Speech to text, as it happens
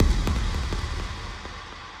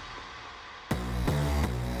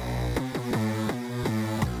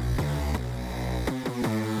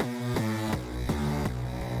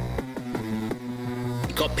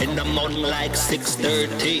Up in the morning like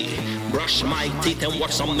 6:30. Brush my teeth and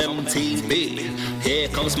watch some MTV. Here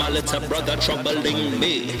comes my little brother troubling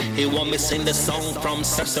me. He want me sing the song from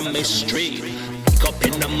Sesame Street. Up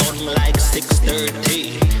in the morning like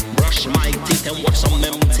 6:30. Brush my teeth and watch some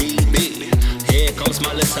MTV. Here comes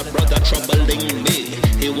my little brother troubling me.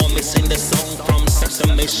 He want me sing the song from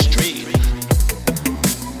Sesame Street.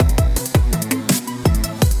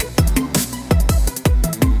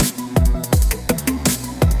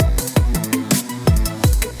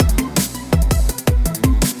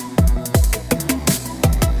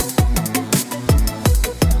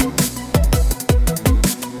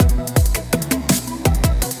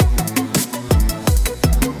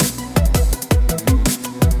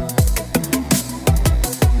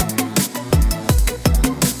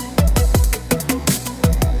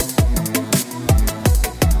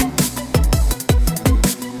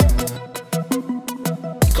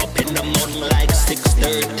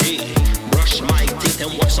 Brush my teeth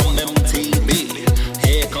and watch some MTV.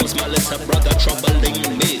 Here comes my little brother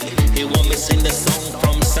troubling me. He want me sing the song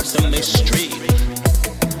from Sesame Street.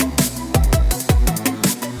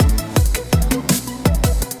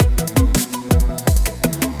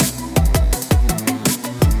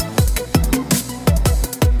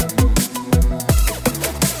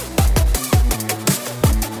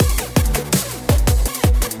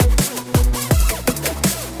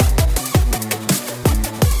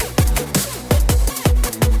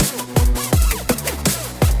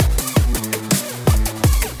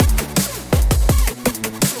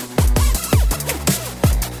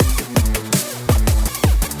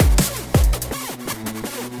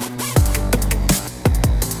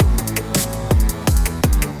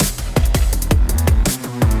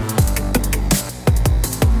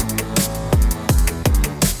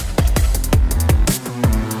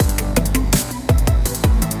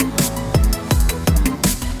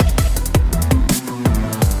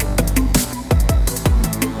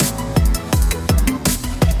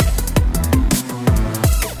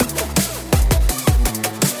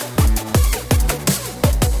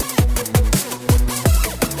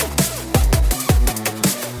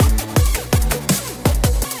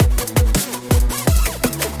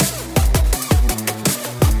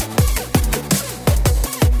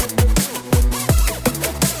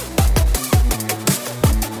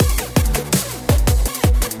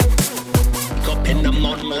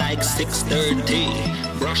 Like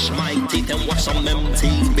 6:30, brush my teeth and watch some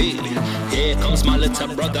MTV. Here comes my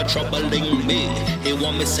little brother troubling me. He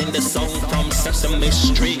want me sing the song from Sesame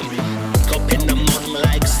Street. Up in the morning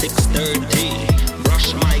like 6:30,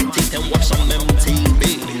 brush my teeth and watch some MTV.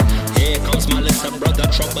 Here comes my little brother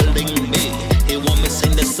troubling me. He want me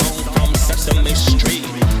sing the song from Sesame Street.